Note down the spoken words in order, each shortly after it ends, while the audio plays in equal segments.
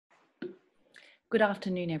Good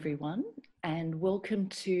afternoon, everyone, and welcome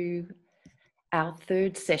to our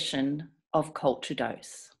third session of Culture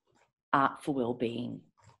Dose, Art for Wellbeing,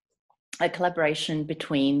 a collaboration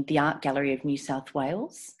between the Art Gallery of New South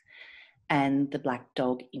Wales and the Black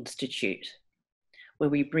Dog Institute, where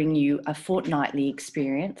we bring you a fortnightly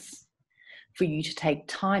experience for you to take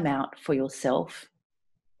time out for yourself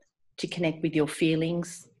to connect with your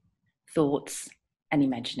feelings, thoughts, and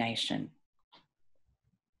imagination.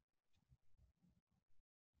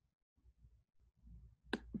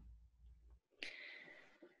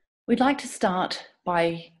 We'd like to start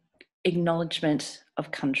by acknowledgement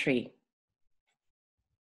of country.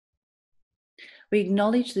 We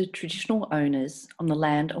acknowledge the traditional owners on the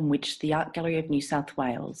land on which the Art Gallery of New South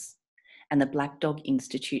Wales and the Black Dog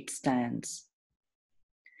Institute stands.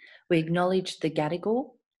 We acknowledge the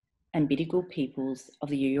Gadigal and Bidigal peoples of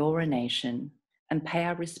the Eora Nation and pay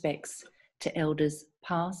our respects to elders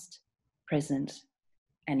past, present,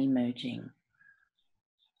 and emerging.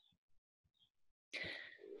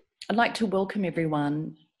 I'd like to welcome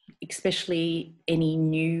everyone, especially any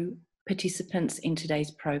new participants in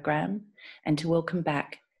today's program, and to welcome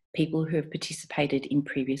back people who have participated in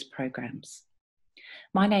previous programs.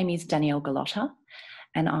 My name is Danielle Galotta,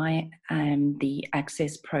 and I am the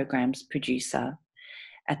Access Programs producer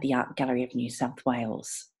at the Art Gallery of New South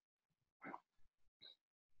Wales.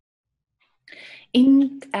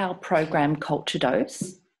 In our program Culture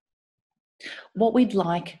Dose, what we'd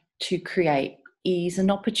like to create is an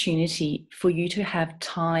opportunity for you to have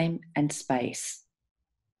time and space.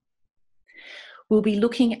 We'll be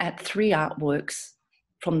looking at 3 artworks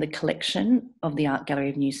from the collection of the Art Gallery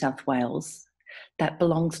of New South Wales that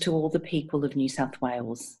belongs to all the people of New South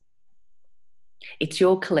Wales. It's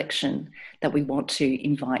your collection that we want to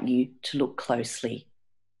invite you to look closely,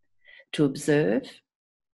 to observe,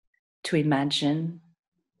 to imagine,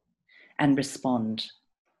 and respond.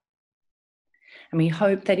 And we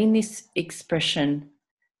hope that in this expression,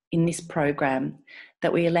 in this program,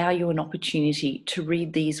 that we allow you an opportunity to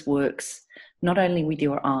read these works, not only with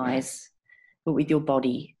your eyes, but with your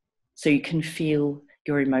body, so you can feel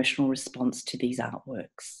your emotional response to these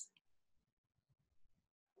artworks.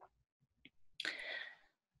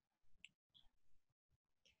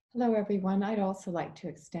 Hello, everyone. I'd also like to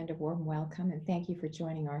extend a warm welcome and thank you for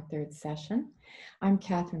joining our third session. I'm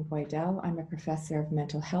Catherine Boydell. I'm a professor of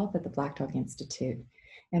mental health at the Black Dog Institute.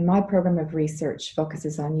 And my program of research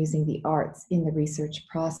focuses on using the arts in the research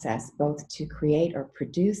process, both to create or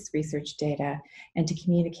produce research data and to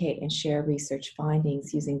communicate and share research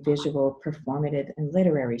findings using visual, performative, and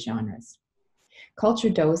literary genres. Culture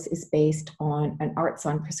Dose is based on an Arts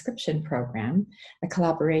on Prescription program, a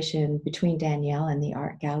collaboration between Danielle and the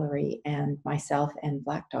Art Gallery and myself and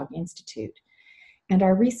Black Dog Institute. And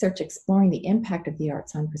our research exploring the impact of the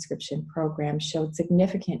Arts on Prescription program showed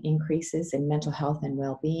significant increases in mental health and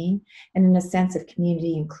well-being, and in a sense of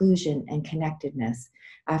community inclusion and connectedness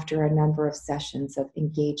after a number of sessions of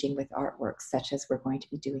engaging with artworks such as we're going to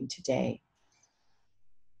be doing today.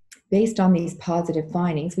 Based on these positive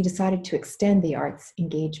findings, we decided to extend the arts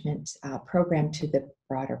engagement program to the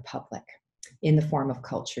broader public in the form of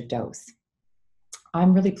Culture Dose.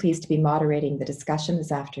 I'm really pleased to be moderating the discussion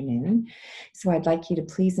this afternoon, so I'd like you to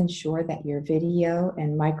please ensure that your video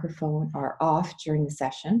and microphone are off during the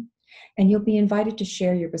session, and you'll be invited to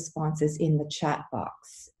share your responses in the chat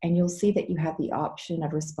box. And you'll see that you have the option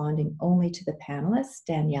of responding only to the panelists,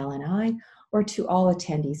 Danielle and I, or to all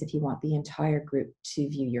attendees if you want the entire group to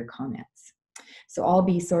view your comments. So I'll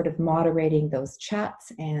be sort of moderating those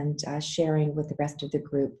chats and sharing with the rest of the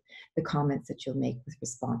group the comments that you'll make with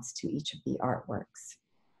response to each of the artworks.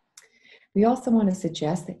 We also want to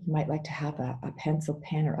suggest that you might like to have a pencil,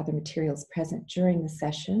 pen, or other materials present during the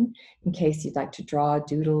session in case you'd like to draw,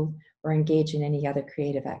 doodle, or engage in any other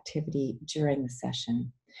creative activity during the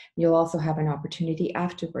session. You'll also have an opportunity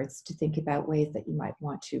afterwards to think about ways that you might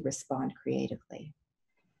want to respond creatively.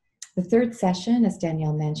 The third session, as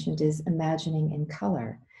Danielle mentioned, is Imagining in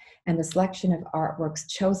Color, and the selection of artworks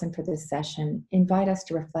chosen for this session invite us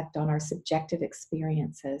to reflect on our subjective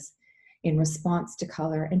experiences in response to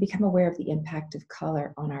color and become aware of the impact of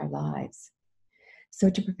color on our lives. So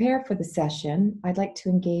to prepare for the session, I'd like to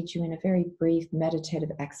engage you in a very brief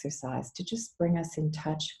meditative exercise to just bring us in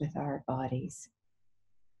touch with our bodies.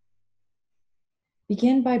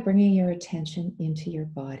 Begin by bringing your attention into your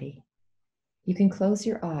body. You can close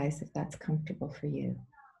your eyes if that's comfortable for you.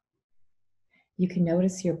 You can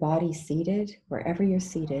notice your body seated, wherever you're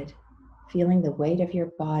seated, feeling the weight of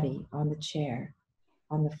your body on the chair,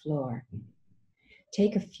 on the floor.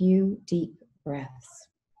 Take a few deep breaths.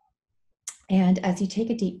 And as you take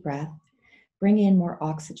a deep breath, Bring in more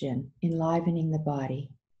oxygen, enlivening the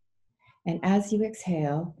body. And as you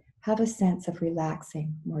exhale, have a sense of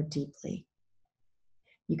relaxing more deeply.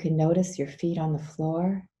 You can notice your feet on the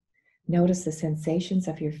floor. Notice the sensations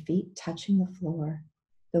of your feet touching the floor,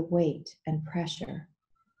 the weight and pressure,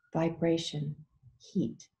 vibration,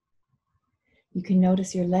 heat. You can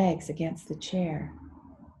notice your legs against the chair,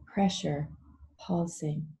 pressure,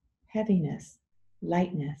 pulsing, heaviness,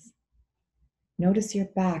 lightness. Notice your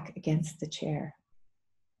back against the chair.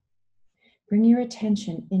 Bring your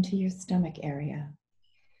attention into your stomach area.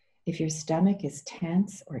 If your stomach is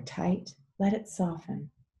tense or tight, let it soften.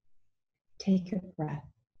 Take a breath.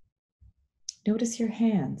 Notice your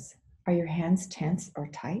hands. Are your hands tense or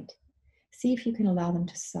tight? See if you can allow them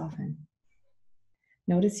to soften.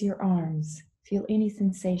 Notice your arms. Feel any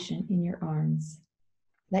sensation in your arms.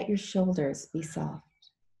 Let your shoulders be soft.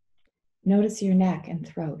 Notice your neck and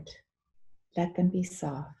throat. Let them be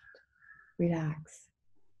soft. Relax.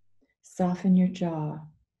 Soften your jaw.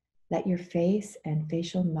 Let your face and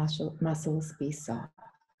facial muscles be soft.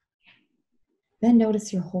 Then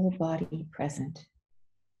notice your whole body present.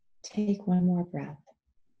 Take one more breath.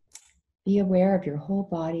 Be aware of your whole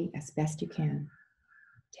body as best you can.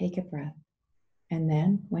 Take a breath. And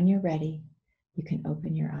then, when you're ready, you can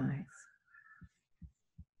open your eyes.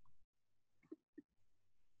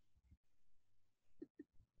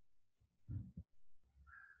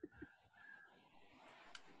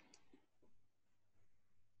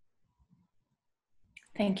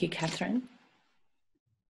 Thank you, Catherine.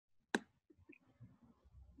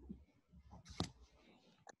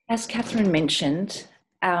 As Catherine mentioned,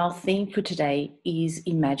 our theme for today is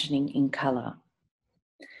imagining in colour.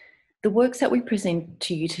 The works that we present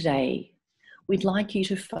to you today, we'd like you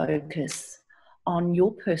to focus on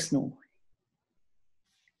your personal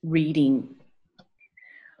reading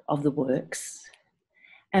of the works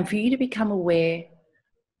and for you to become aware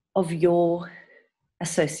of your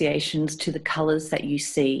associations to the colours that you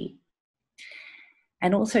see,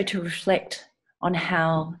 and also to reflect on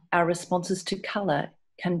how our responses to colour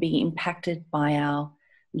can be impacted by our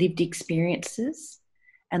lived experiences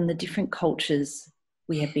and the different cultures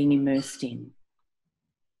we have been immersed in.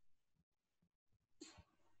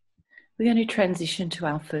 We're going to transition to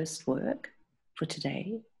our first work for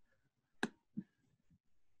today.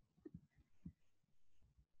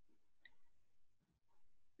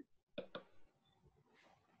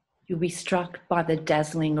 You'll be struck by the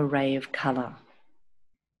dazzling array of colour.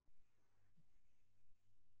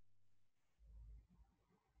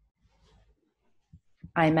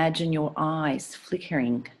 I imagine your eyes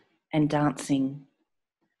flickering and dancing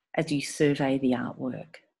as you survey the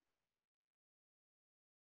artwork.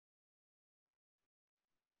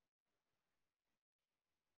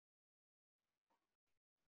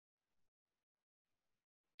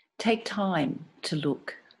 Take time to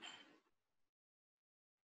look.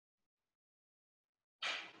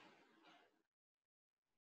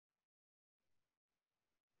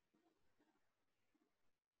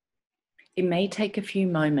 It may take a few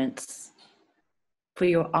moments for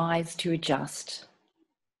your eyes to adjust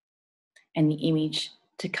and the image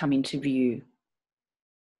to come into view.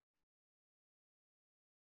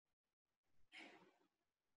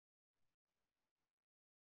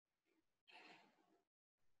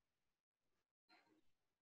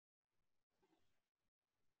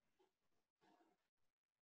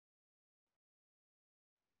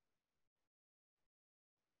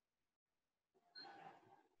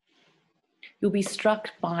 You'll be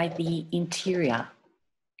struck by the interior.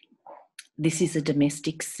 This is a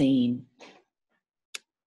domestic scene.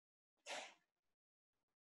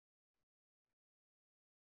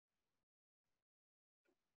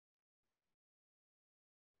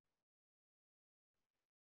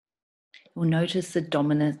 You'll notice the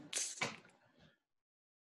dominance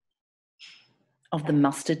of the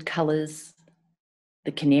mustard colours,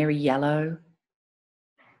 the canary yellow,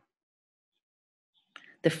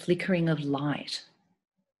 the flickering of light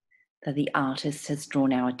that the artist has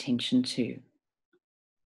drawn our attention to.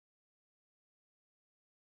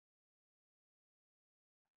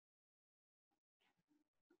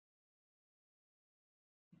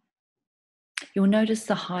 You'll notice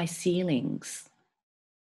the high ceilings,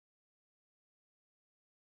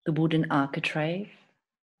 the wooden architrave,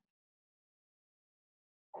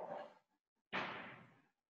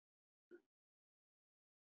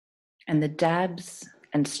 and the dabs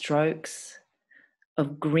and strokes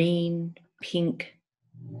of green, pink,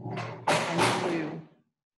 and blue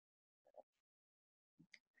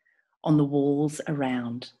on the walls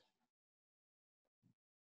around.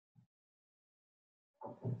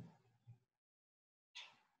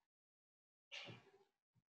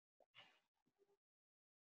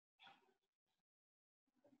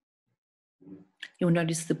 You'll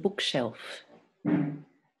notice the bookshelf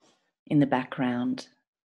in the background,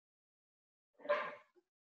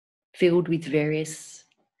 filled with various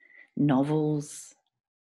novels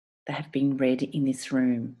that have been read in this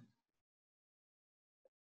room.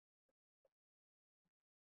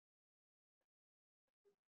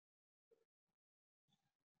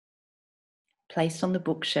 Placed on the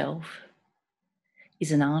bookshelf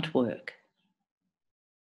is an artwork.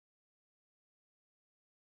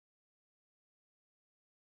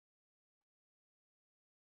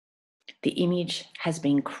 The image has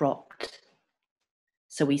been cropped,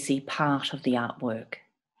 so we see part of the artwork.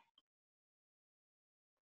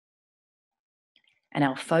 And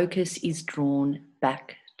our focus is drawn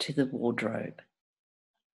back to the wardrobe.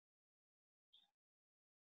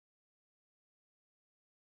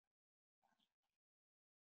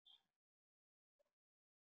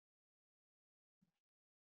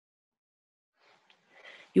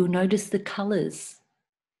 You'll notice the colours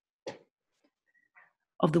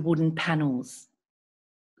of the wooden panels.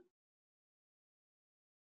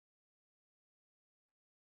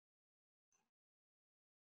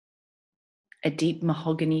 A deep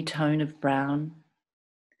mahogany tone of brown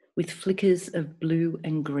with flickers of blue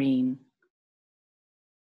and green.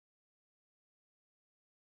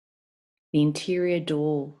 The interior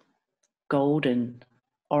door, golden,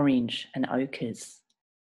 orange and ochres.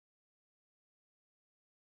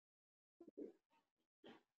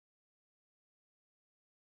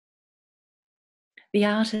 The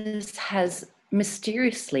artist has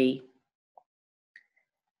mysteriously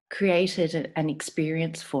created an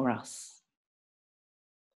experience for us.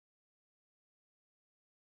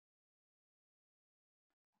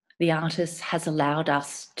 The artist has allowed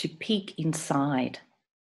us to peek inside.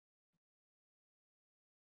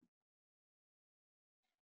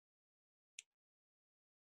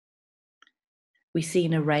 We see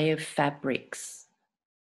an array of fabrics,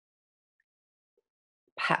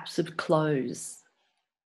 perhaps of clothes,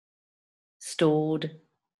 stored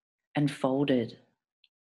and folded.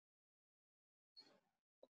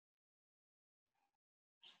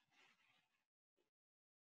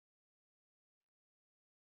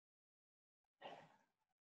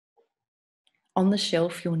 On the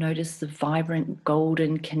shelf, you'll notice the vibrant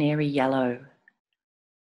golden canary yellow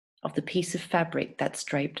of the piece of fabric that's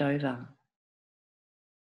draped over.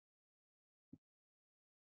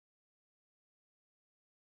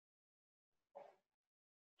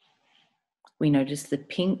 We notice the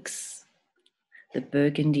pinks, the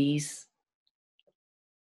burgundies,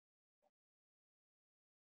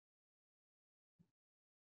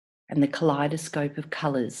 and the kaleidoscope of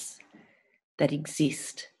colours that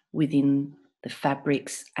exist within the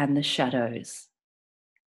fabrics and the shadows.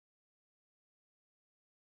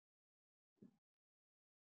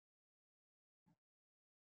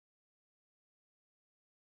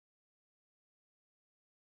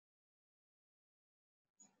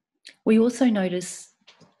 We also notice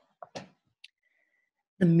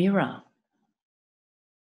the mirror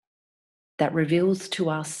that reveals to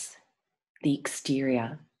us the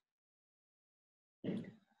exterior,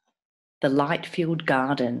 the light-filled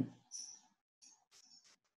garden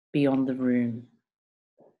beyond the room.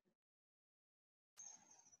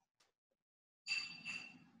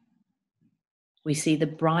 We see the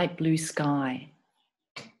bright blue sky,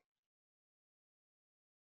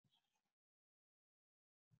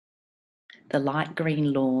 the light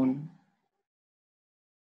green lawn,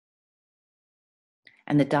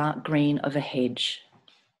 and the dark green of a hedge.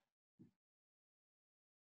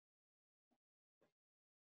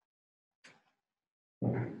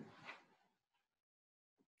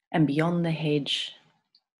 And beyond the hedge,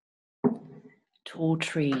 tall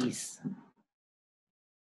trees,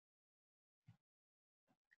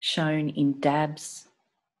 shown in dabs,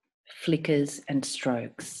 flickers, and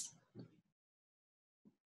strokes.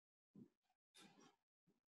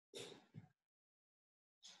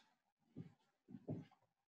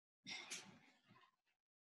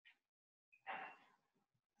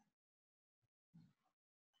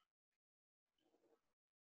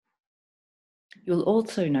 You'll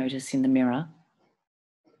also notice in the mirror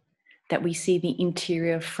that we see the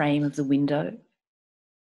interior frame of the window,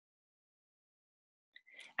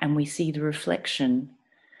 and we see the reflection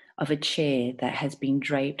of a chair that has been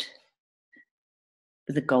draped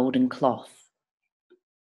with a golden cloth.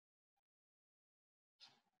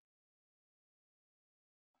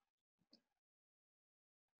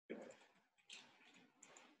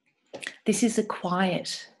 This is a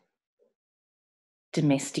quiet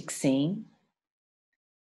domestic scene.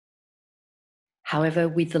 However,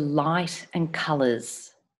 with the light and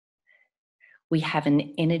colours, we have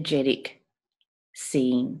an energetic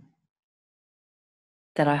scene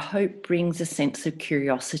that I hope brings a sense of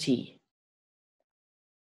curiosity.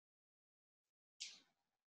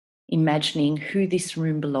 Imagining who this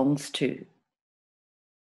room belongs to.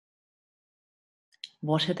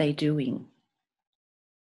 What are they doing?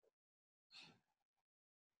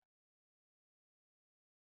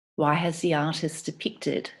 Why has the artist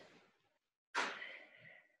depicted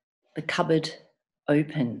the cupboard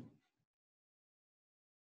open?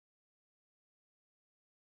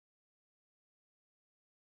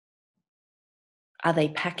 Are they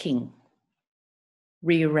packing,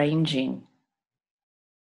 rearranging?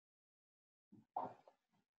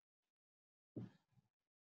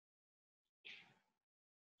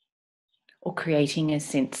 Or creating a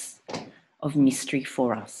sense of mystery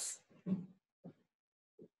for us?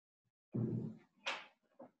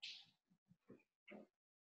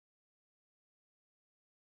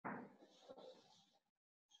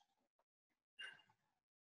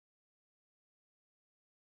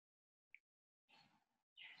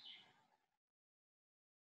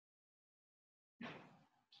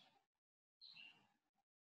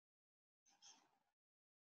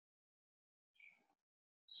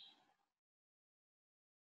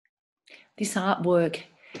 This artwork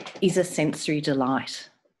is a sensory delight.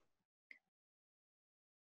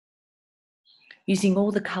 Using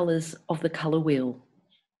all the colours of the colour wheel.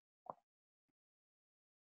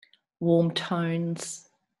 Warm tones,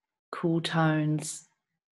 cool tones,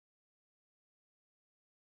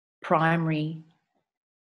 primary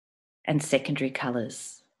and secondary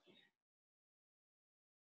colours.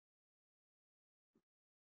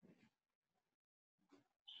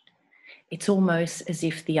 It's almost as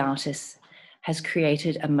if the artist has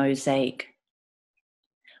created a mosaic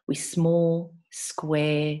with small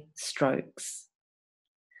square strokes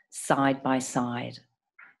side by side.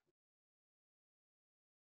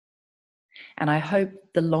 And I hope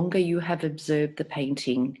the longer you have observed the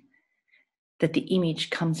painting, that the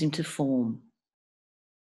image comes into form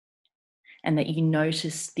and that you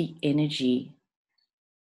notice the energy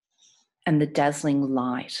and the dazzling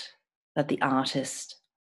light that the artist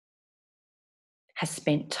has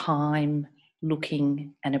spent time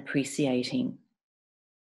looking and appreciating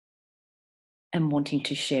and wanting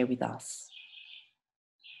to share with us.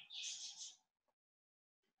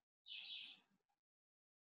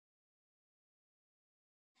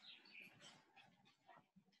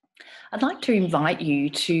 I'd like to invite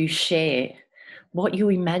you to share what you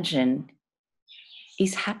imagine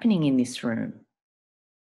is happening in this room.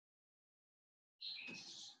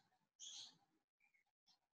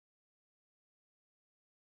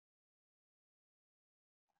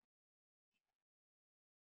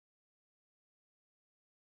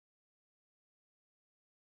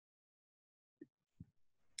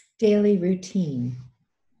 Daily routine.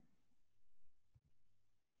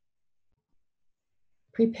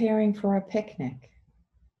 Preparing for a picnic.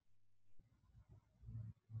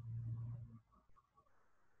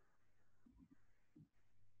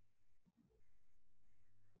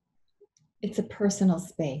 It's a personal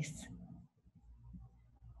space.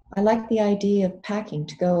 I like the idea of packing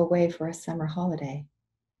to go away for a summer holiday.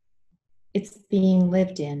 It's being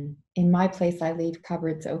lived in. In my place, I leave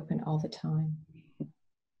cupboards open all the time.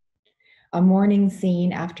 A morning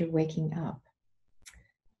scene after waking up.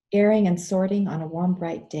 Airing and sorting on a warm,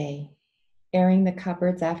 bright day. Airing the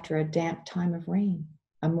cupboards after a damp time of rain.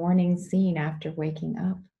 A morning scene after waking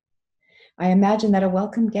up. I imagine that a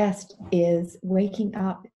welcome guest is waking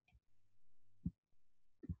up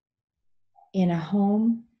in a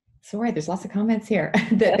home. Sorry, there's lots of comments here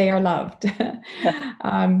that they are loved.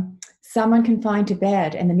 Someone confined to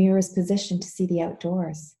bed and the mirror is positioned to see the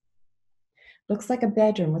outdoors. Looks like a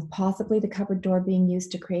bedroom with possibly the cupboard door being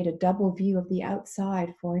used to create a double view of the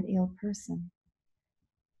outside for an ill person.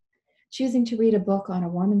 Choosing to read a book on a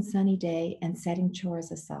warm and sunny day and setting chores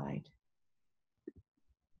aside.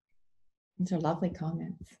 These are lovely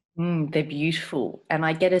comments. They're beautiful. And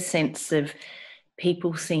I get a sense of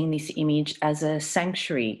people seeing this image as a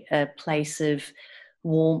sanctuary, a place of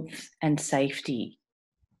warmth and safety.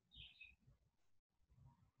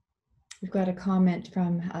 We've got a comment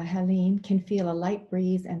from Helene, can feel a light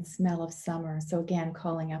breeze and smell of summer. So again,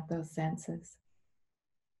 calling up those senses.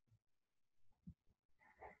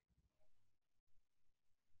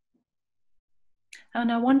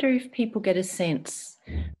 And I wonder if people get a sense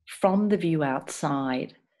from the view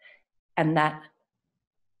outside and that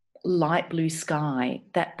light blue sky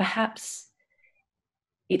that perhaps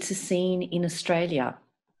it's a scene in Australia,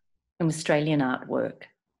 an Australian artwork,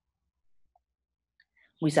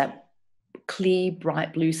 with that clear,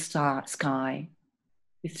 bright blue sky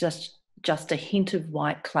with just a hint of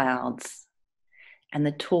white clouds and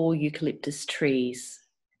the tall eucalyptus trees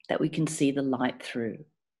that we can see the light through.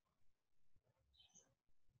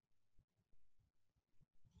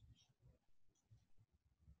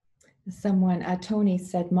 Someone, Tony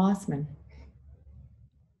said Mossman.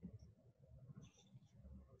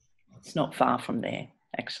 It's not far from there,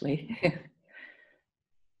 actually.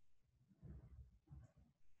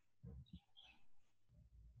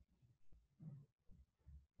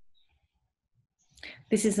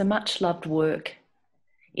 This is a much loved work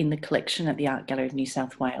in the collection at the Art Gallery of New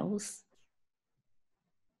South Wales.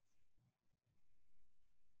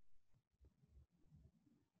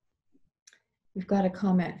 We've got a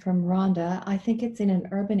comment from Rhonda. I think it's in an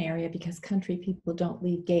urban area because country people don't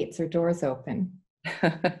leave gates or doors open.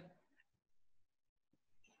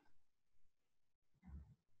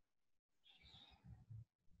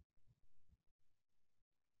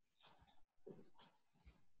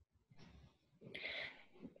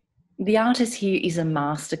 The artist here is a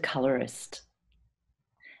master colorist,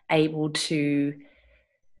 able to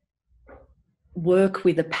work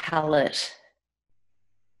with a palette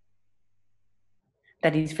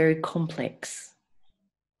that is very complex.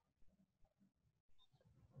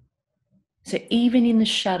 So even in the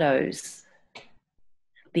shadows,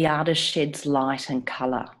 the artist sheds light and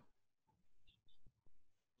color.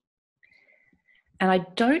 And I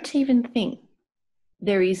don't even think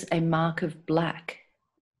there is a mark of black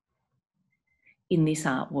in this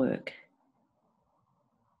artwork.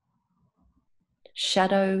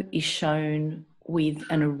 Shadow is shown with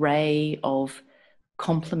an array of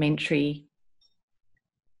complementary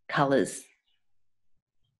colours.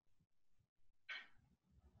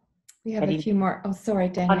 We have a few more. Oh, sorry,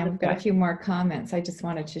 Danielle. We've got a few more comments I just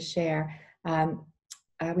wanted to share.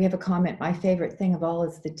 We have a comment. My favorite thing of all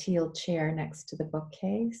is the teal chair next to the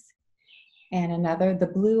bookcase. And another, the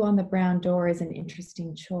blue on the brown door is an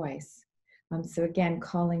interesting choice. So again,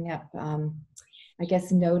 calling up, I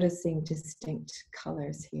guess, noticing distinct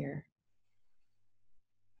colors here.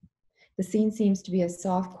 The scene seems to be a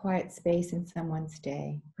soft, quiet space in someone's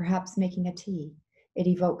day, perhaps making a tea. It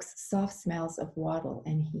evokes soft smells of wattle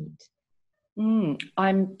and heat.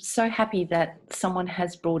 I'm so happy that someone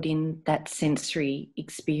has brought in that sensory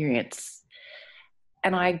experience.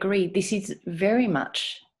 And I agree, this is very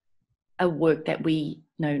much a work that we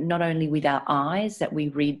know, not only with our eyes, that we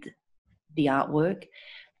read the artwork,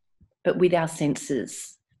 but with our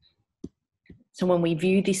senses. So when we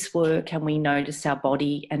view this work and we notice our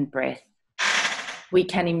body and breath, we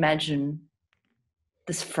can imagine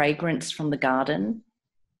this fragrance from the garden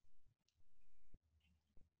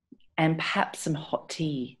and perhaps some hot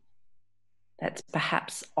tea that's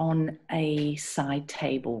perhaps on a side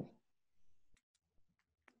table,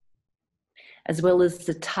 as well as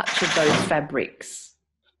the touch of those fabrics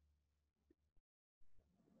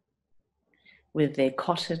with their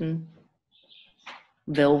cotton,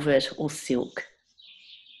 velvet or silk.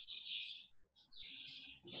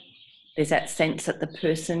 There's that sense that the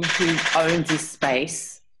person who owns this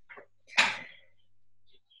space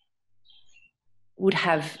would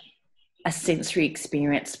have a sensory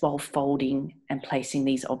experience while folding and placing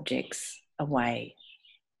these objects away.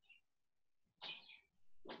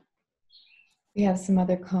 We have some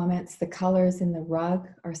other comments. The colors in the rug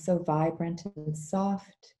are so vibrant and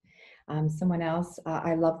soft. Someone else,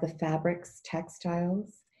 I love the fabrics,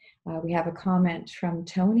 textiles. We have a comment from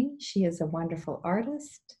Tony. She is a wonderful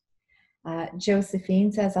artist.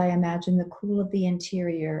 Josephine says, I imagine the cool of the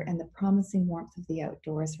interior and the promising warmth of the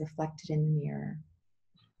outdoors reflected in the mirror.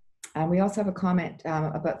 We also have a comment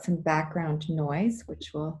about some background noise,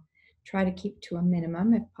 which we'll try to keep to a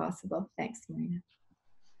minimum if possible. Thanks, Marina.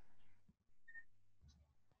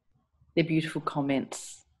 They're beautiful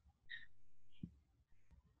comments.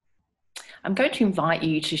 I'm going to invite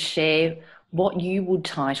you to share what you would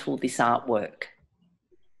title this artwork.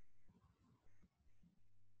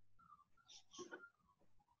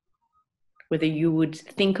 Whether you would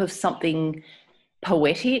think of something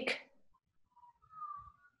poetic,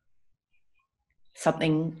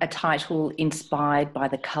 a title inspired by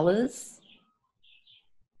the colours,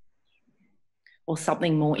 or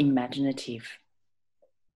something more imaginative.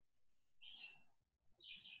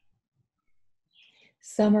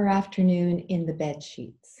 Summer afternoon in the bed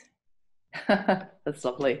sheets. That's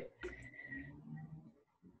lovely.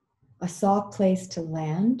 A soft place to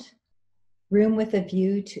land. Room with a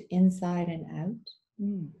view to inside and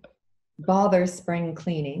out. Bother spring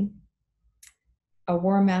cleaning. A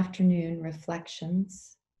warm afternoon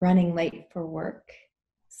reflections. Running late for work.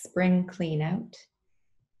 Spring clean out.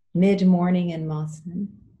 Mid-morning in Mossman.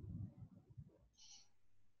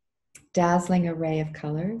 Dazzling array of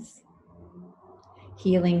colors.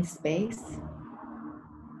 Healing space.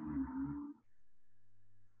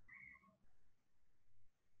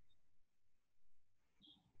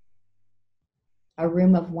 A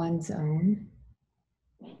room of one's own.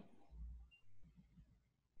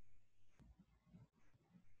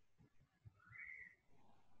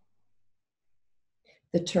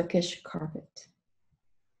 The Turkish carpet.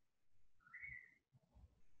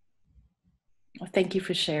 Well, thank you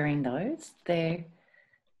for sharing those. They're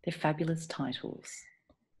fabulous titles.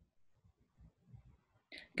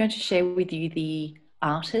 I'm going to share with you the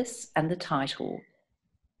artist and the title.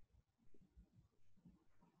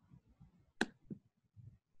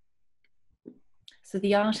 So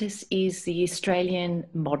the artist is the Australian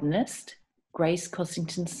modernist, Grace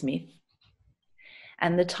Cossington-Smith.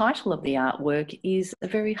 And the title of the artwork is a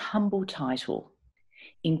very humble title,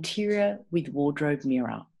 Interior with Wardrobe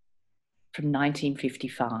Mirror, from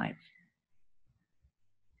 1955.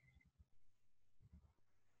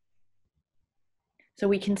 So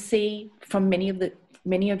we can see from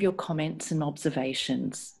many of your comments and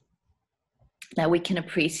observations, now we can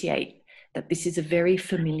appreciate that this is a very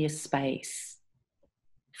familiar space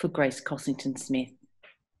for Grace Cossington-Smith.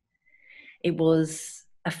 It was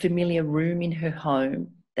a familiar room in her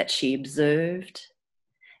home that she observed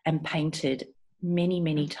and painted many,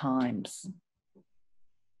 many times.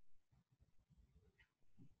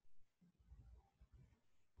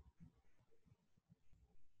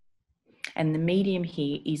 And the medium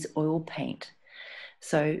here is oil paint.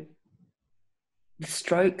 So the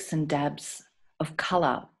strokes and dabs of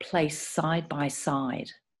colour placed side by side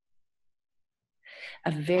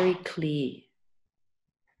are very clear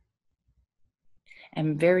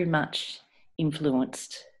and very much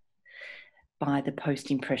influenced by the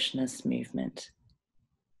post-impressionist movement.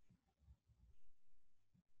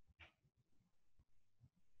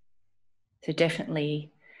 So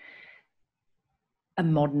definitely a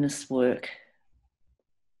modernist work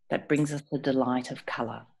that brings us the delight of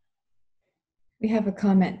colour. We have a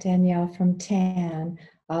comment, Danielle, from Tan,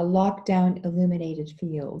 lockdown illuminated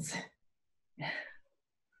fields.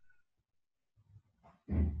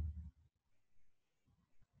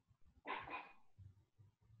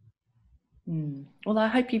 Well, I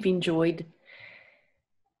hope you've enjoyed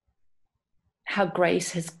how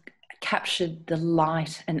Grace has captured the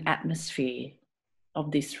light and atmosphere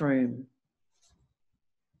of this room,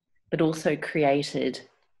 but also created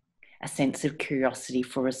a sense of curiosity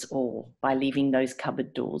for us all by leaving those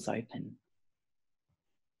cupboard doors open.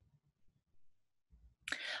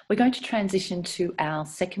 We're going to transition to our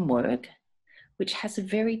second work, which has a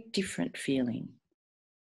very different feeling.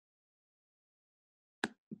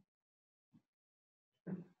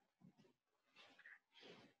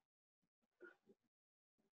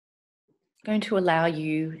 Going to allow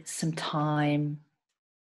you some time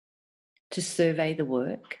to survey the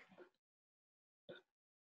work,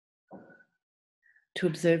 to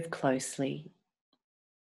observe closely,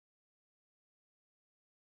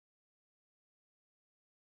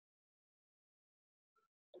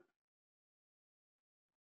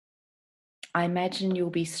 I imagine you'll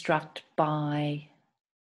be struck by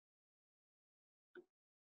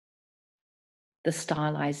the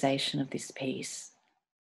stylization of this piece.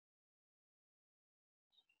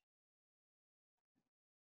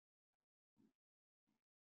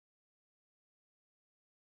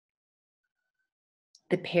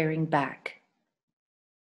 The paring back.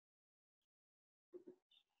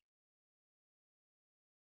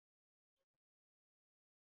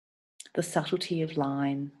 The subtlety of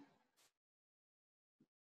line.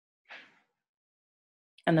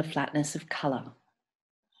 And the flatness of colour.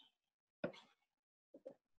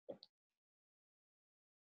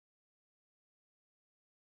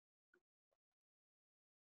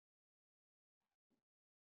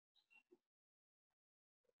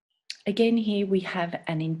 Again, here we have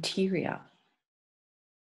an interior,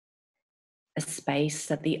 a space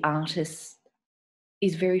that the artist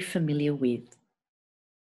is very familiar with,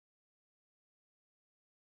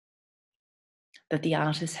 that the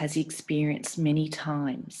artist has experienced many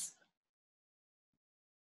times.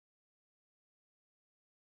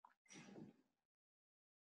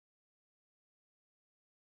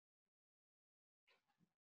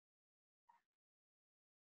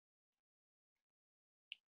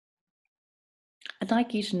 I'd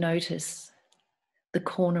like you to notice the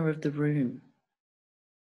corner of the room.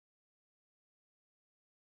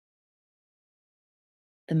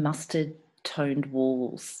 The mustard toned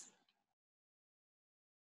walls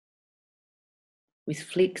with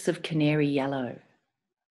flicks of canary yellow.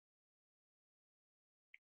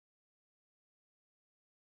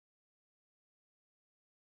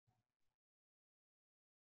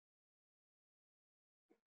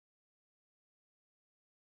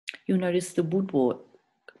 You'll notice the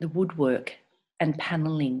woodwork and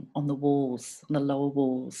panelling on the walls, on the lower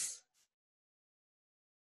walls.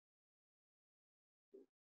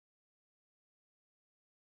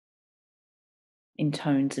 in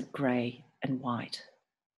tones of grey and white.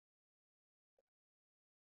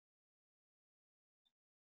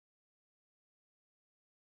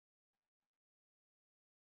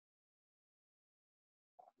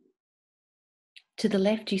 To the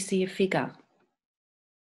left, you see a figure.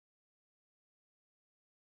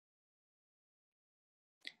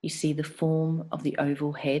 You see the form of the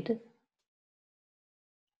oval head.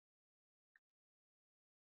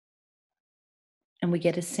 And we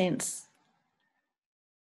get a sense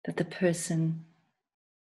that the person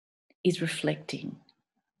is reflecting.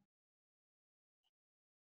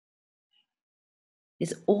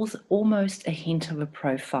 There's also almost a hint of a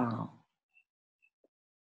profile.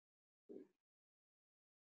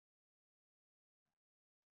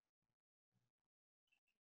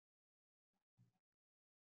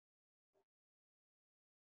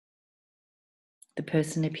 The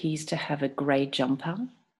person appears to have a grey jumper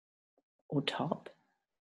or top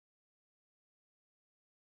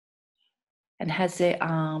and has their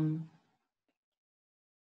arm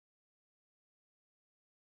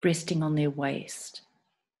resting on their waist.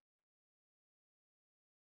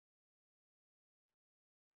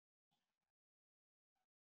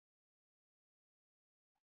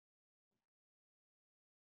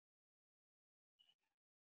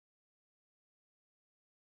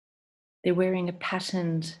 They're wearing a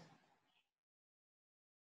patterned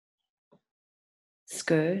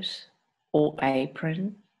skirt or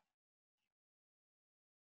apron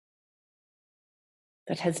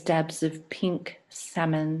that has dabs of pink,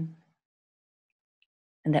 salmon,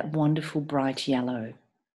 and that wonderful bright yellow.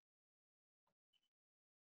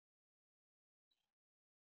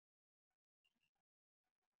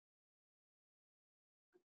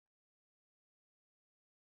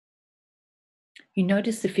 You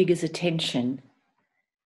notice the figure's attention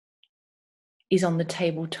is on the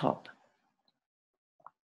tabletop.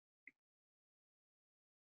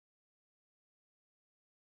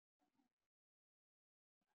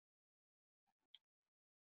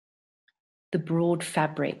 The broad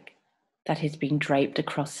fabric that has been draped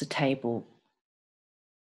across the table.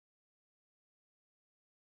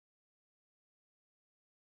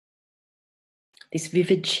 This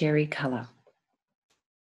vivid cherry colour.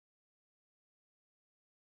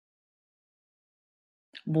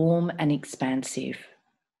 Warm and expansive,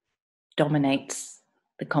 dominates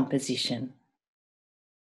the composition.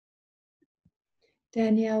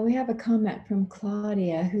 Danielle, we have a comment from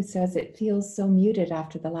Claudia who says it feels so muted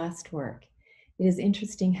after the last work. It is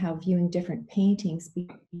interesting how viewing different paintings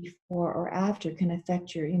before or after can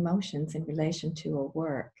affect your emotions in relation to a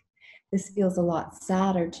work. This feels a lot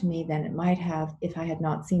sadder to me than it might have if I had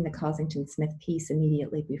not seen the Cossington Smith piece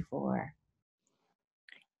immediately before.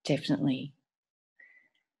 Definitely.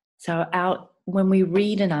 So when we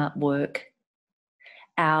read an artwork,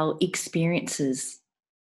 our experiences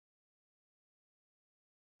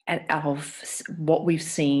of what we've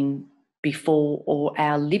seen before or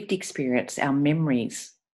our lived experience, our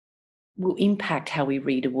memories, will impact how we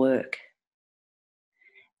read a work.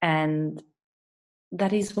 And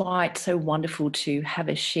that is why it's so wonderful to have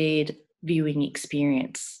a shared viewing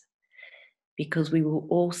experience, because we will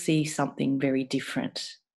all see something very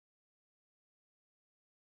different.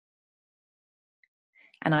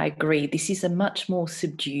 And I agree, this is a much more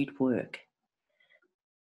subdued work,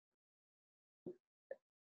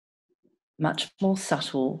 much more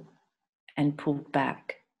subtle and pulled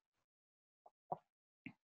back.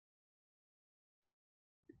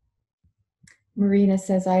 Marina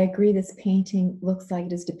says, I agree this painting looks like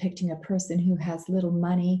it is depicting a person who has little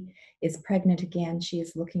money, is pregnant again, she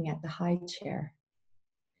is looking at the high chair.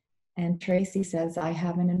 And Tracy says, I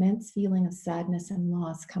have an immense feeling of sadness and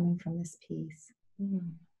loss coming from this piece.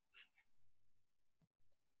 Mm.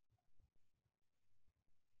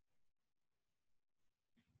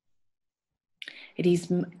 It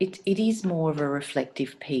is more of a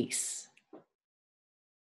reflective piece.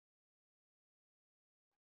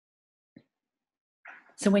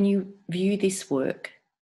 So when you view this work,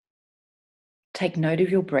 take note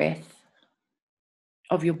of your breath,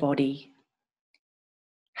 of your body,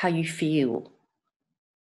 how you feel.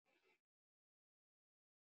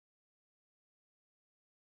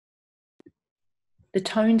 The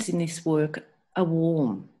tones in this work are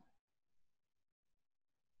warm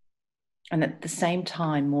and at the same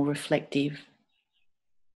time more reflective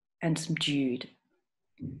and subdued.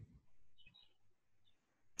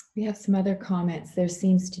 We have some other comments. There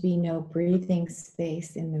seems to be no breathing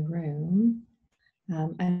space in the room.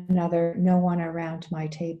 Another, no one around my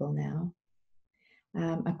table now.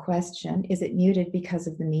 A question, is it muted because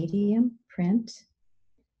of the medium, print?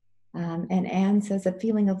 And Anne says, a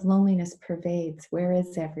feeling of loneliness pervades. Where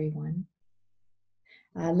is everyone?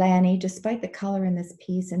 Lanny, despite the color in this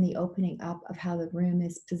piece and the opening up of how the room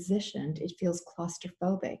is positioned, it feels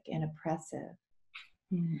claustrophobic and oppressive.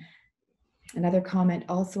 Mm. Another comment,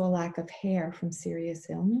 also a lack of hair from serious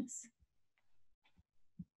illness.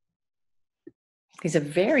 These are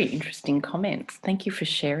very interesting comments. Thank you for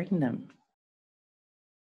sharing them.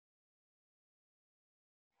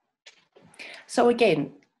 So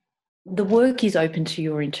again, the work is open to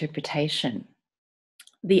your interpretation.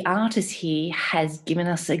 The artist here has given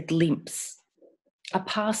us a glimpse, a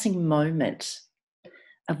passing moment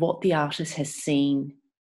of what the artist has seen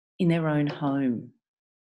in their own home.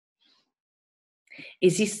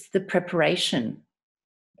 Is this the preparation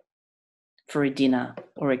for a dinner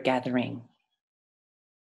or a gathering?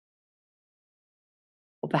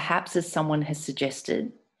 Or perhaps, as someone has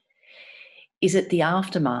suggested, is it the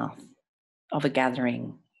aftermath of a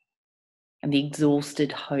gathering and the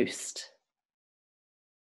exhausted host?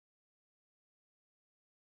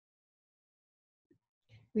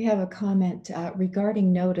 We have a comment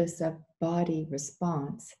regarding notice of body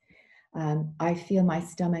response. I feel my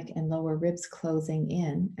stomach and lower ribs closing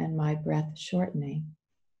in and my breath shortening.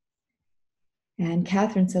 And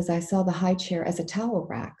Catherine says, I saw the high chair as a towel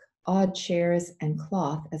rack, odd chairs and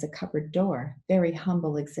cloth as a cupboard door, very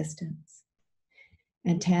humble existence.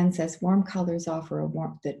 And Tan says, warm colors offer a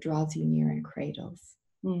warmth that draws you near and cradles.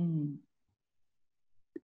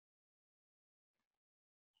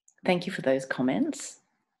 Thank you for those comments.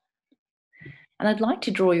 And I'd like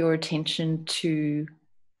to draw your attention to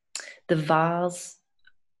the vase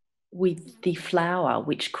with the flower,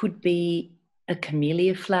 which could be a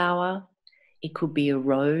camellia flower, it could be a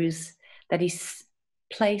rose that is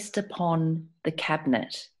placed upon the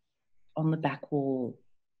cabinet on the back wall.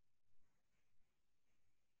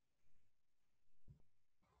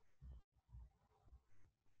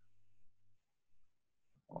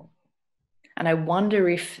 And I wonder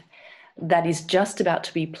if that is just about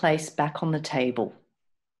to be placed back on the table,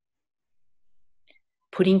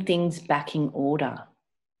 putting things back in order.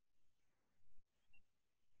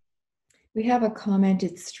 We have a comment,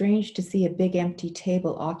 it's strange to see a big empty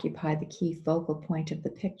table occupy the key focal point of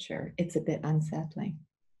the picture. It's a bit unsettling.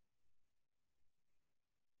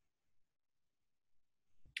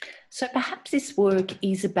 So perhaps this work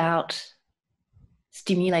is about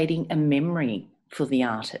stimulating a memory for the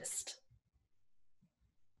artist.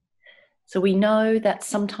 So we know that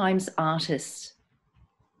sometimes artists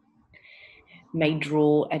may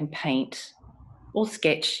draw and paint or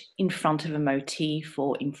sketch in front of a motif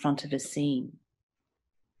or in front of a scene.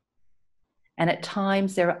 And at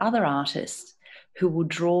times there are other artists who will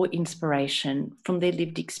draw inspiration from their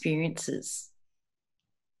lived experiences,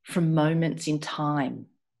 from moments in time.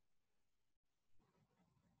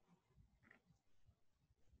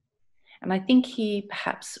 And I think here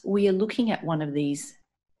perhaps we are looking at one of these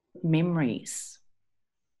memories.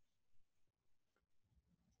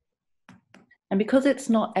 And because it's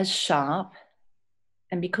not as sharp,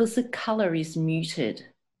 and because the colour is muted,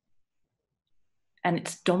 and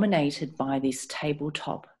it's dominated by this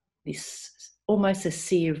tabletop, this almost a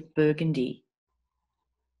sea of burgundy,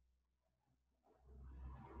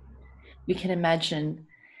 we can imagine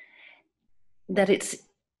that it's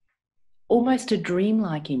almost a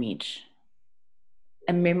dreamlike image,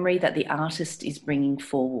 a memory that the artist is bringing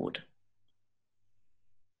forward.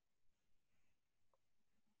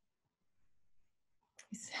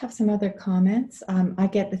 We have some other comments. I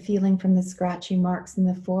get the feeling from the scratchy marks in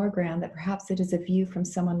the foreground that perhaps it is a view from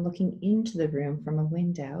someone looking into the room from a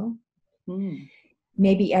window.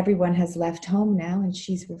 Maybe everyone has left home now and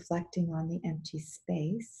she's reflecting on the empty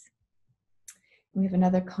space. We have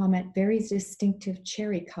another comment, very distinctive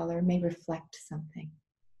cherry color may reflect something.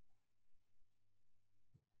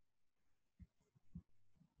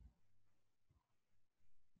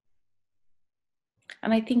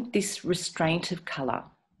 And I think this restraint of colour,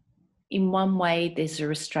 in one way, there's a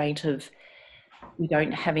restraint of we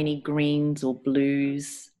don't have any greens or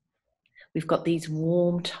blues. We've got these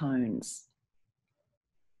warm tones.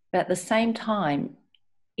 But at the same time,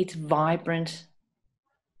 it's vibrant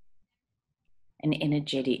and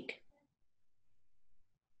energetic.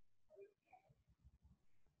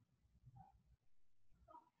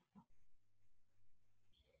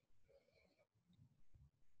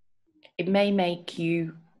 It may make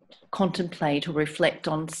you contemplate or reflect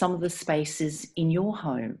on some of the spaces in your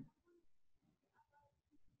home.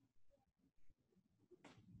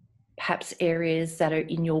 Perhaps areas that are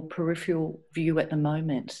in your peripheral view at the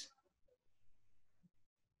moment.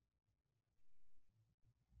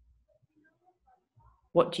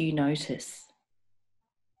 What do you notice?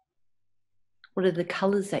 What are the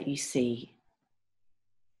colours that you see?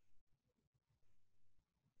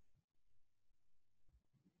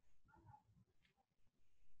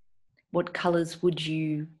 What colours would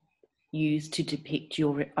you use to depict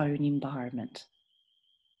your own environment?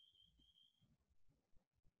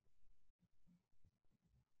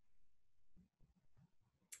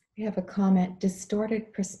 We have a comment: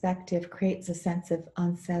 distorted perspective creates a sense of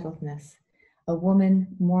unsettledness. A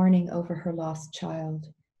woman mourning over her lost child.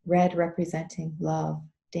 Red representing love,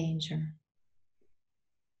 danger.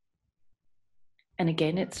 And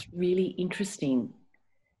again, it's really interesting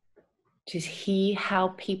to hear how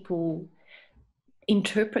people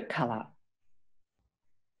interpret colour.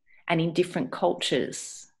 And in different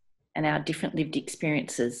cultures and our different lived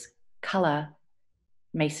experiences, colour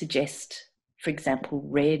may suggest, for example,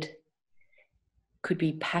 red could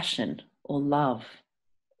be passion or love,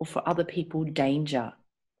 or for other people, danger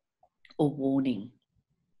or warning.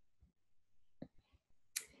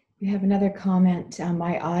 We have another comment.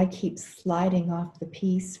 My eye keeps sliding off the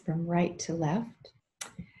piece from right to left.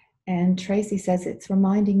 And Tracy says, it's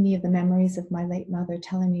reminding me of the memories of my late mother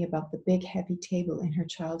telling me about the big heavy table in her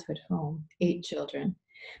childhood home, 8 children,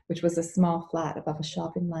 which was a small flat above a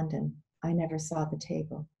shop in London. I never saw the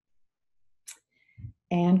table.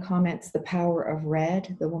 Anne comments, the power of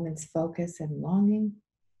red, the woman's focus and longing.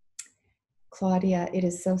 Claudia, it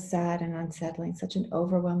is so sad and unsettling, such an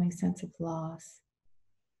overwhelming sense of loss.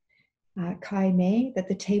 Kai May, that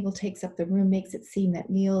the table takes up the room makes it seem that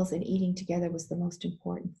meals and eating together was the most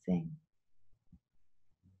important thing.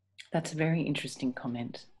 That's a very interesting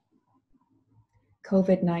comment.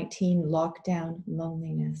 COVID-19, lockdown,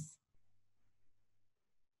 loneliness.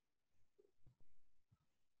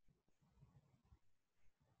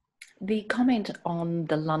 The comment on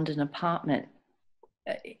the London apartment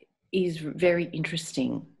is very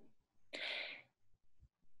interesting.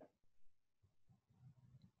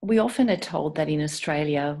 We often are told that in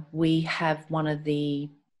Australia we have one of the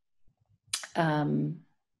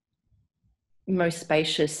most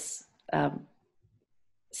spacious,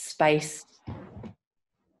 spaced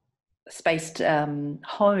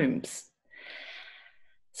homes.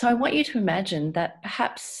 So I want you to imagine that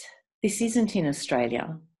perhaps this isn't in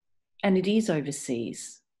Australia and it is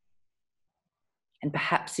overseas, and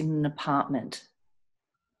perhaps in an apartment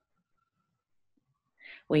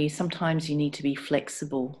where sometimes you need to be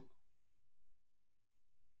flexible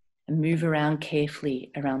and move around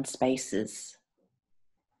carefully around spaces.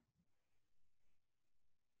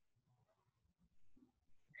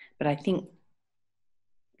 But I think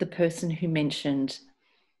the person who mentioned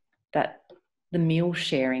that the meal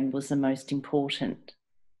sharing was the most important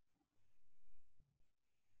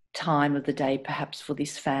time of the day, perhaps for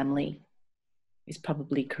this family, is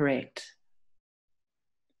probably correct,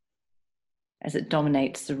 as it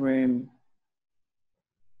dominates the room.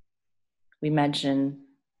 We imagine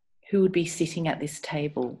who would be sitting at this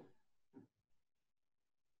table.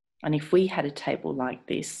 And if we had a table like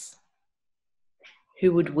this,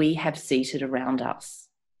 who would we have seated around us?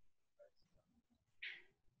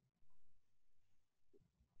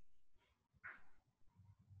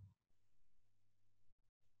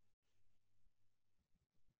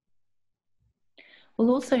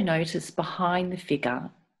 We'll also notice behind the figure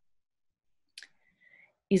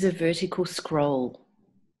is a vertical scroll.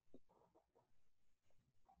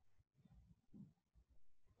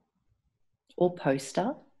 Or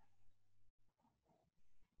poster.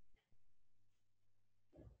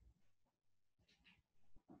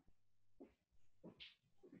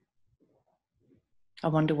 I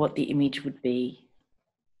wonder what the image would be.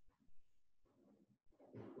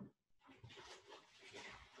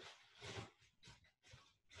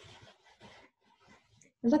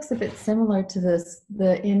 It looks a bit similar to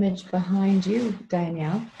the image behind you,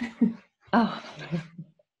 Danielle. Oh, it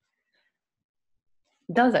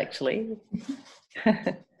does actually.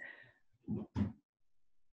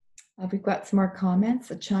 We've got some more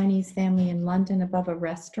comments. A Chinese family in London above a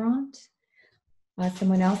restaurant.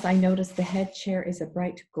 Someone else, I noticed the head chair is a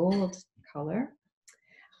bright gold color.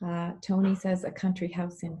 Tony says a country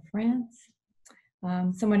house in France.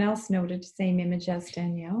 Someone else noted same image as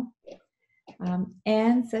Danielle.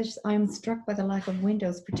 Anne says, I'm struck by the lack of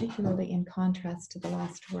windows, particularly in contrast to the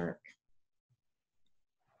last work.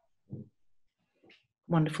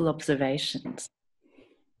 Wonderful observations.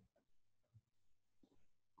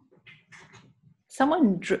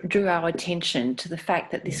 Someone drew our attention to the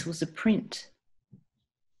fact that this was a print.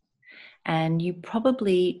 And you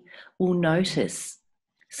probably will notice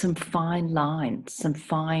some fine lines, some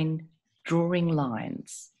fine drawing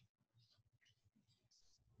lines.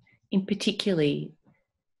 In particularly,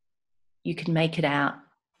 you can make it out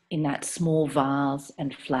in that small vase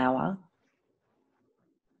and flower,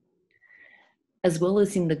 as well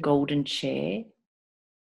as in the golden chair,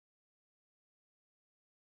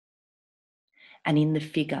 and in the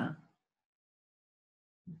figure.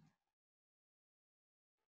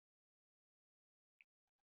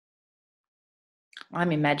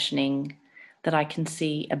 I'm imagining that I can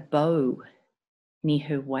see a bow near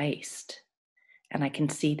her waist, and I can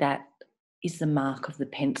see that is the mark of the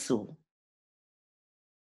pencil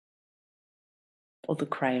or the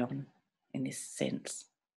crayon in this sense.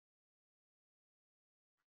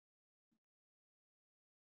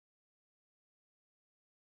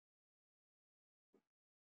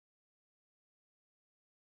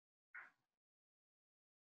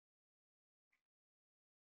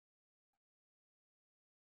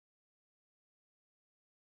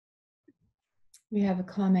 We have a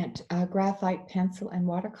comment, graphite pencil and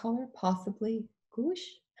watercolor, possibly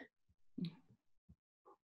gouache.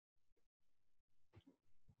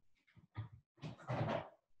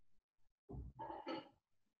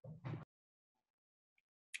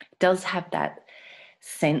 Does have that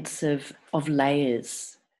sense of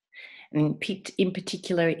layers, and in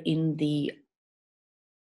particular in the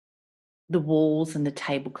walls and the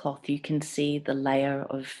tablecloth, you can see the layer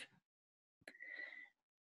of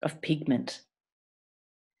pigment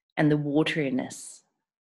and the wateriness.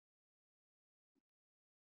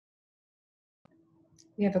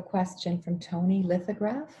 We have a question from Tony,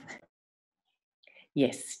 lithograph.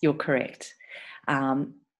 Yes, you're correct.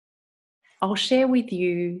 I'll share with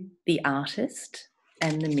you the artist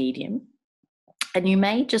and the medium, and you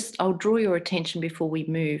may I'll draw your attention before we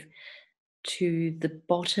move to the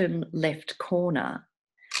bottom left corner.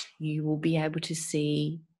 You will be able to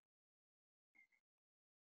see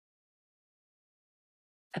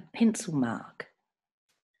a pencil mark,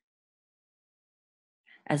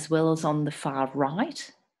 as well as on the far right,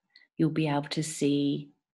 you'll be able to see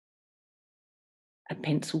a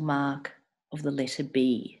pencil mark of the letter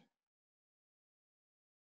B.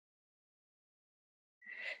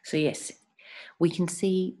 So yes, we can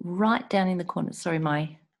see right down in the corner. Sorry,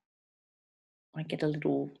 I get a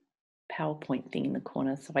little PowerPoint thing in the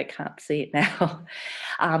corner, so I can't see it now.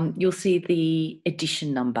 You'll see the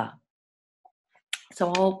edition number.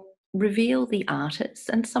 So I'll reveal the artist,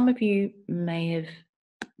 and some of you may have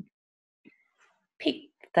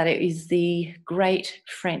picked that it is the great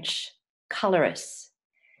French colorist,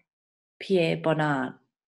 Pierre Bonnard.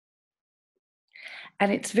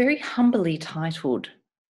 And it's very humbly titled,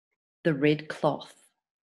 The Red Cloth.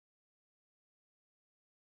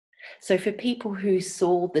 So for people who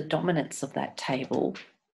saw the dominance of that table,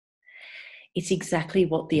 it's exactly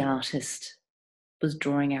what the artist was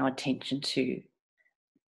drawing our attention to.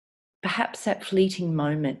 Perhaps that fleeting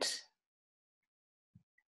moment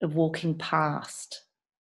of walking past,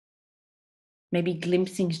 maybe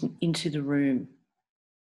glimpsing into the room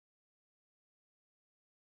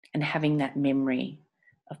and having that memory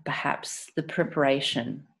of perhaps the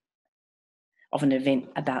preparation of an event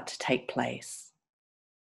about to take place.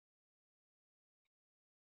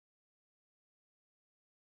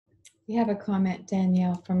 We have a comment,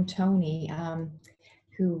 Danielle, from Tony,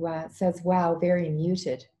 who says, wow, very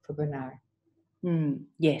muted for Bonnard.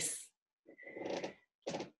 Yes.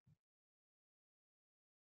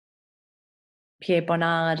 Pierre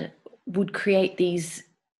Bonnard would create these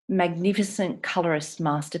magnificent colorist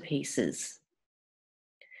masterpieces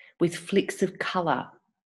with flicks of colour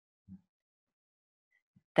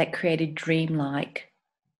that created dreamlike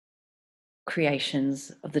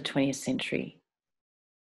creations of the 20th century,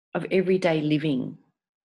 of everyday living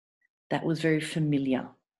that was very familiar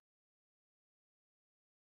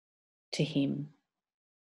to him.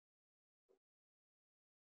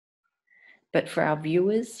 But for our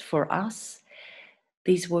viewers, for us,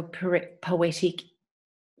 these were poetic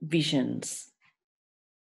visions.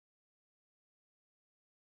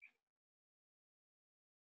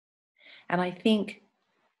 And I think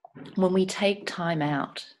when we take time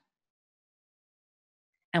out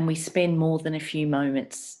and we spend more than a few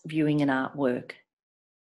moments viewing an artwork,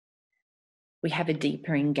 we have a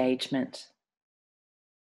deeper engagement.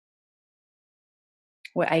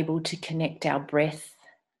 We're able to connect our breath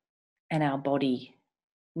and our body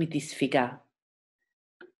with this figure.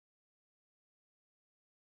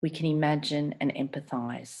 We can imagine and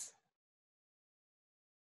empathise.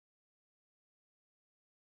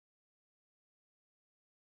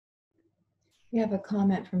 We have a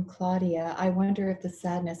comment from Claudia. I wonder if the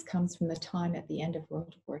sadness comes from the time at the end of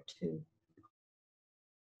World War II.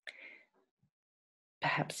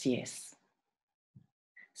 Perhaps yes.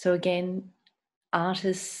 So again,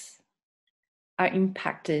 artists are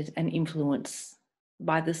impacted and influenced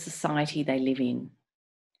by the society they live in,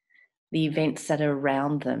 the events that are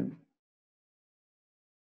around them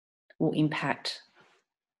will impact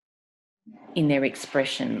in their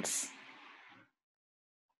expressions.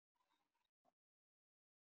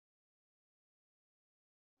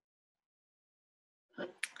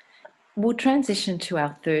 we'll transition to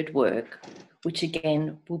our third work, which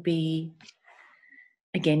again will be,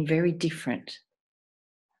 very different.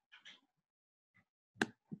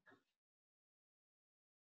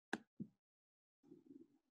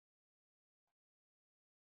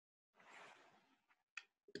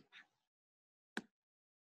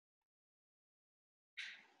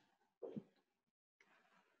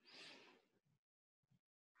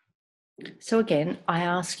 So again, I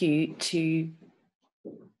ask you to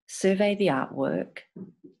survey the artwork,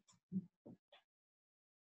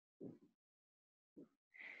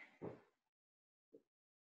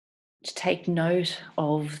 to take note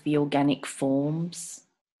of the organic forms,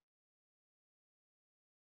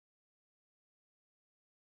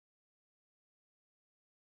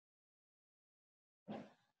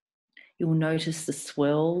 you'll notice the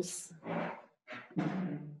swirls,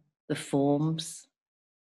 the forms.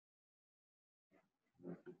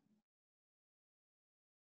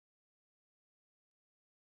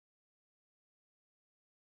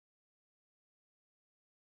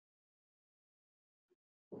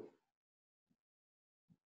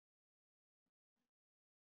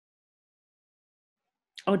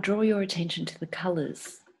 I'll draw your attention to the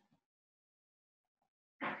colours.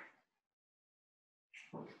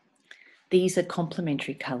 These are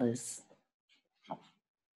complementary colours.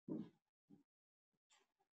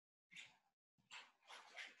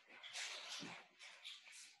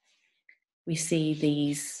 We see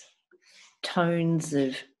these tones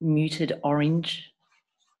of muted orange,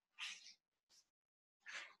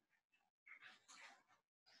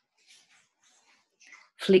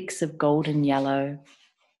 flicks of golden yellow,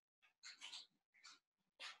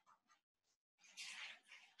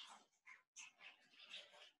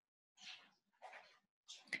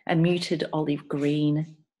 a muted olive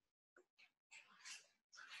green,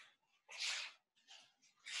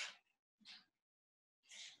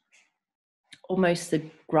 almost the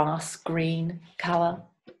grass green colour.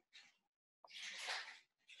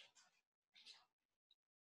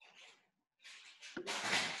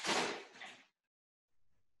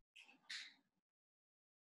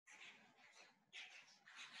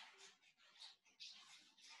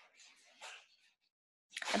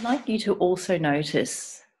 I'd like you to also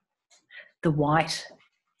notice the white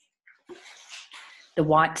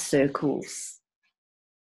circles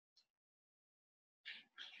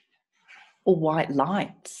or white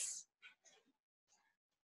lights.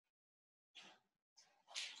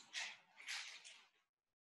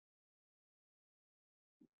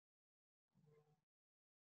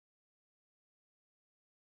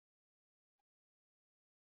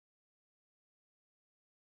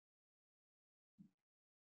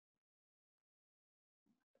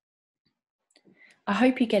 I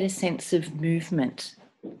hope you get a sense of movement.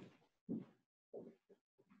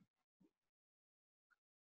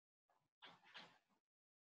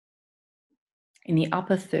 In the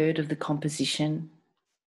upper third of the composition,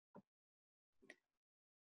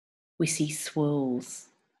 we see swirls.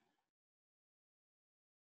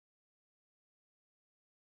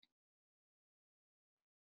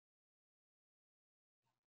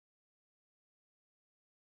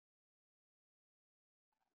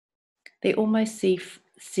 They almost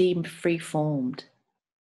seem free-formed.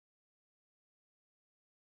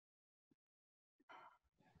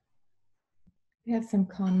 We have some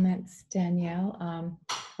comments, Danielle.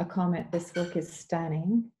 A comment, this work is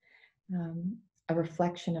stunning. A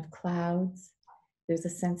reflection of clouds. There's a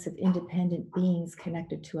sense of independent beings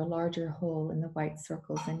connected to a larger whole in the white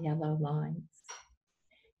circles and yellow lines.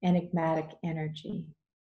 Enigmatic energy.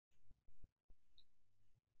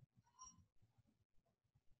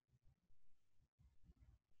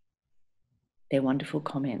 They're wonderful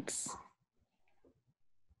comments.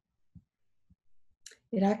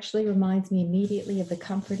 It actually reminds me immediately of the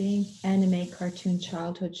comforting anime cartoon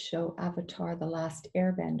childhood show Avatar: The Last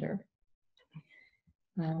Airbender.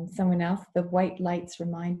 Someone else, the white lights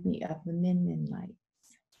remind me of the Min Min lights.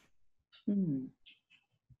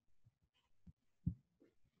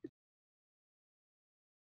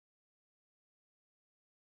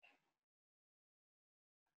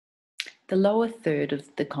 The lower third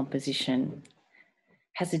of the composition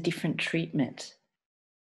has a different treatment.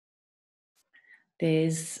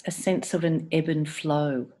 There's a sense of an ebb and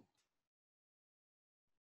flow.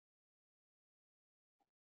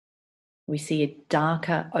 We see a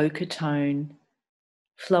darker ochre tone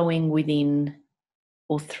flowing within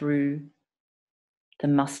or through the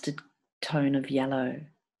mustard tone of yellow.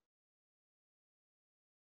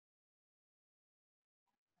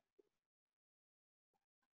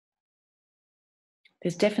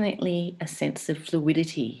 There's definitely a sense of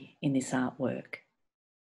fluidity in this artwork.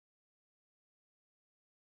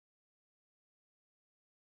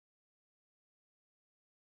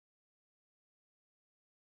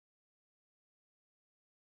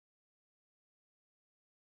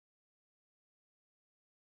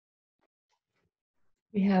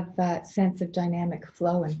 We have that sense of dynamic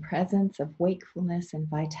flow and presence, of wakefulness and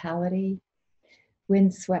vitality,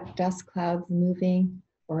 windswept dust clouds moving,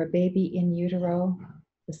 or a baby in utero,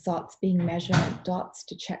 the thoughts being measured, dots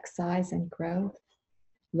to check size and growth,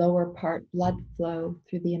 lower part blood flow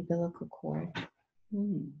through the umbilical cord.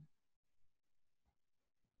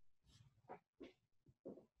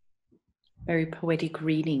 Very poetic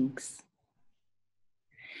readings.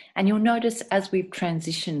 And you'll notice as we've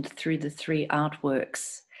transitioned through the 3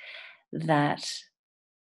 artworks that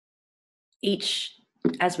each,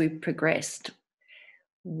 as we've progressed,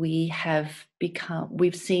 we've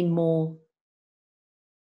seen more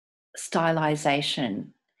stylization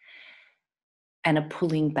and a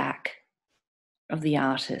pulling back of the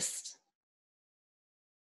artist.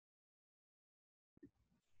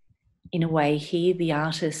 In a way, here the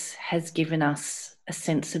artist has given us a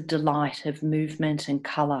sense of delight, of movement and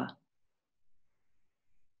colour.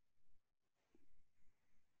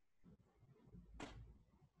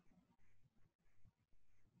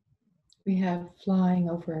 We have flying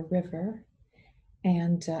over a river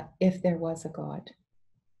and if there was a God.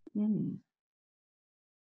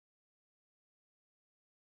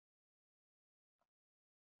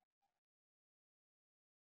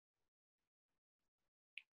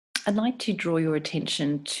 I'd like to draw your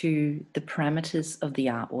attention to the parameters of the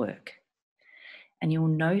artwork. And you'll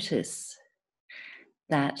notice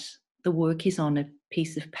that the work is on a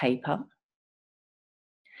piece of paper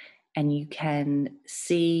and you can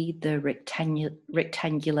see the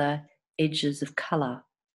rectangular edges of colour.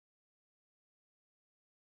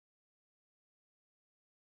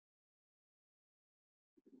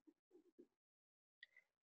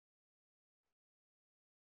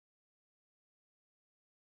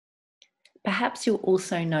 Perhaps you'll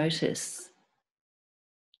also notice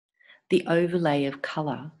the overlay of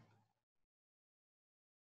colour.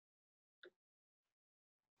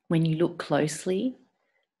 When you look closely,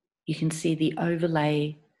 you can see the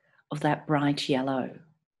overlay of that bright yellow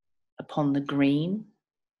upon the green.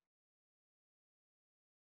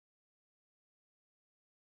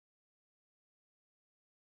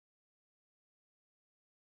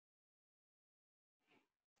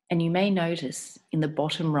 And you may notice in the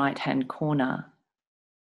bottom right-hand corner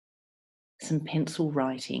some pencil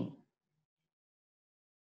writing.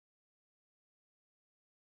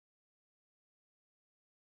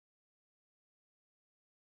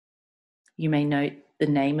 You may note the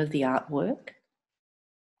name of the artwork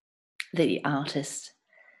that the artist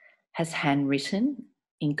has handwritten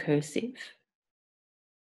in cursive.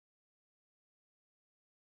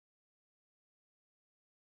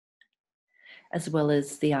 As well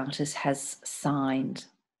as the artist has signed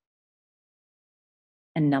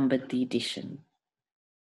and numbered the edition.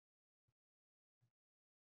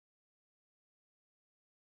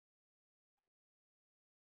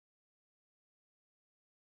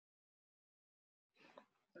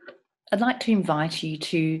 I'd like to invite you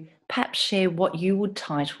to perhaps share what you would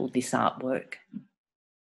title this artwork.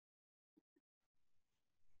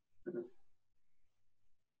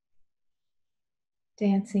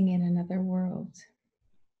 Dancing in another world.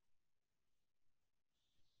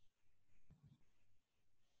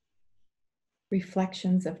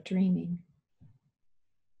 Reflections of dreaming.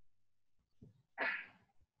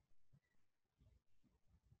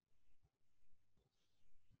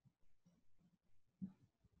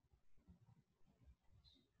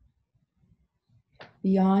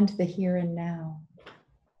 Beyond the here and now.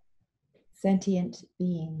 Sentient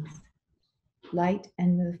beings. Light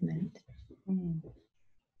and movement.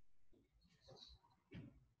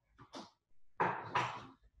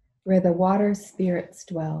 Where the water spirits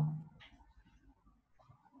dwell.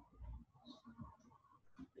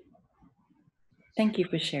 Thank you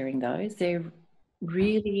for sharing those. They're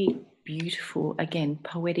really beautiful, again,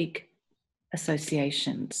 poetic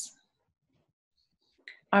associations.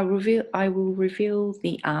 I will reveal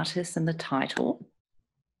the artist and the title.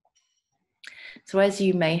 So as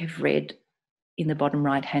you may have read in the bottom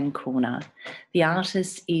right-hand corner, the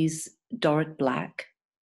artist is Dorrit Black,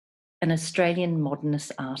 an Australian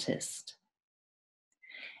modernist artist.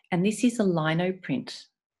 And this is a lino print,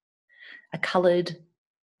 a coloured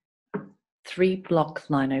 3-block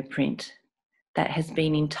lino print that has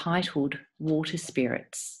been entitled Water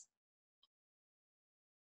Spirits.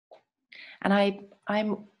 And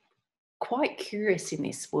I'm quite curious in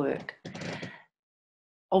this work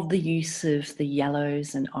of the use of the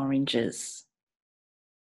yellows and oranges.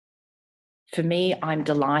 For me, I'm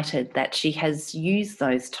delighted that she has used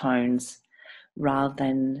those tones rather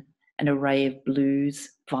than an array of blues,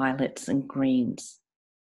 violets, and greens.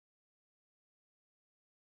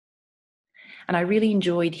 And I really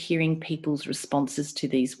enjoyed hearing people's responses to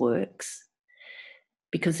these works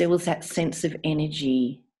because there was that sense of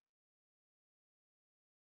energy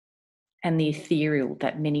and the ethereal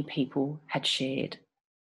that many people had shared.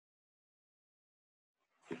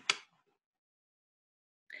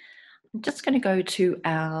 I'm just going to go to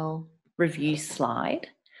our review slide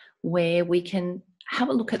where we can have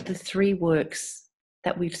a look at the 3 works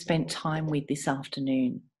that we've spent time with this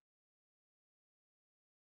afternoon.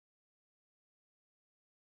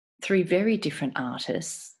 3 very different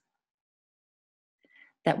artists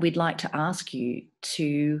that we'd like to ask you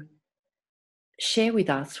to share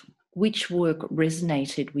with us which work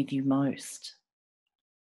resonated with you most.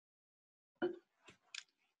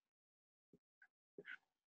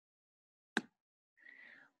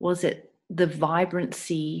 Was it the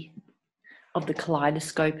vibrancy of the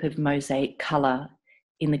kaleidoscope of mosaic colour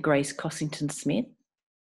in the Grace Cossington-Smith?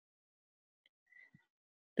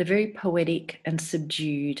 The very poetic and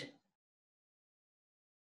subdued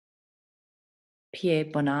Pierre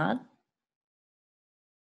Bonnard?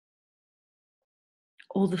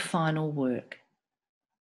 Or the final work,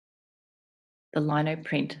 the lino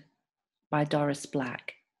print by Doris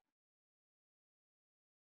Black,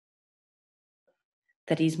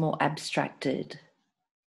 that is more abstracted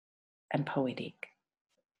and poetic?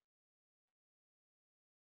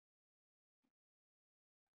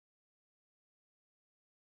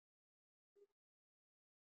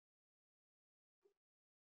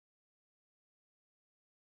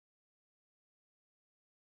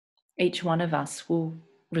 Each one of us will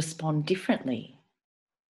respond differently.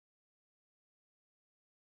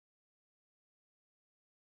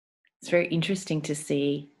 It's very interesting to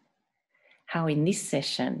see how in this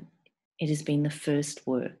session it has been the first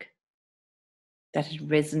work that has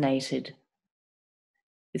resonated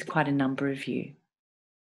with quite a number of you.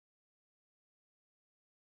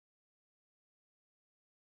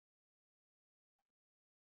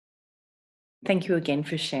 Thank you again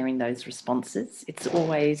for sharing those responses. It's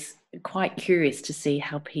always quite curious to see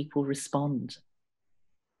how people respond.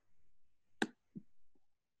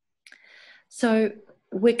 So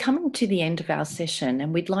we're coming to the end of our session,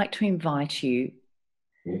 and we'd like to invite you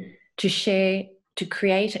to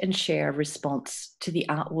create and share a response to the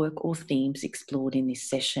artwork or themes explored in this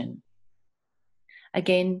session.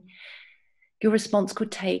 Again, your response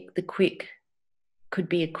could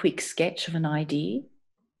be a quick sketch of an idea.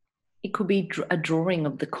 It could be a drawing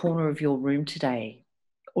of the corner of your room today,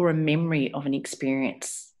 or a memory of an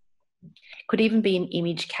experience. It could even be an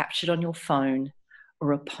image captured on your phone,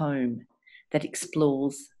 or a poem that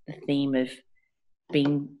explores the theme of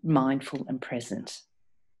being mindful and present.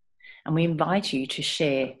 And we invite you to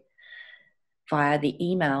share via the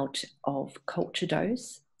email of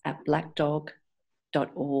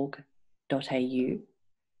culturedose@blackdog.org.au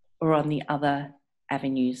or on the other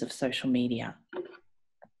avenues of social media.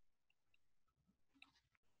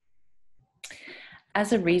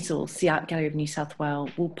 As a resource, the Art Gallery of New South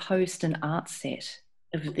Wales will post an art set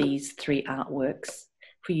of these 3 artworks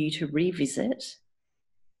for you to revisit,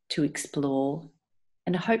 to explore,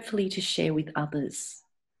 and hopefully to share with others.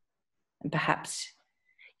 And perhaps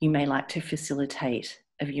you may like to facilitate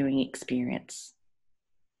a viewing experience.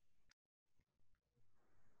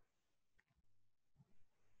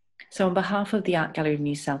 So on behalf of the Art Gallery of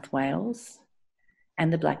New South Wales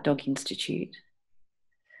and the Black Dog Institute,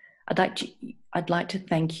 I'd like to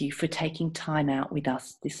thank you for taking time out with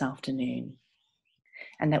us this afternoon,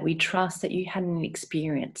 and that we trust that you had an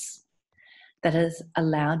experience that has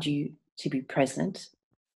allowed you to be present,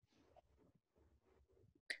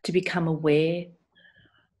 to become aware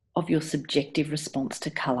of your subjective response to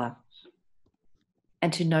colour,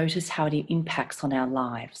 and to notice how it impacts on our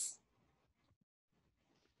lives.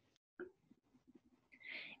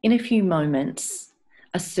 In a few moments,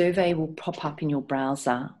 a survey will pop up in your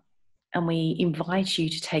browser, and we invite you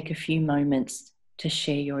to take a few moments to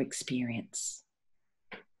share your experience.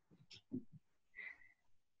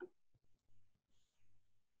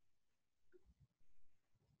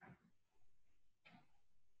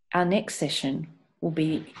 Our next session will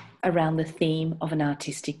be around the theme of an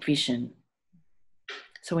artistic vision.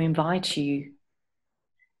 So we invite you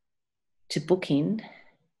to book in,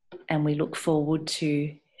 and we look forward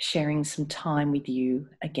to sharing some time with you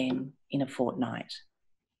again in a fortnight.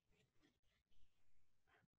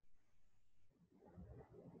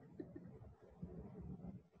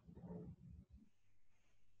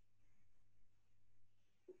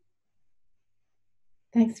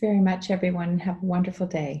 Thanks very much, everyone. Have a wonderful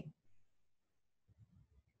day.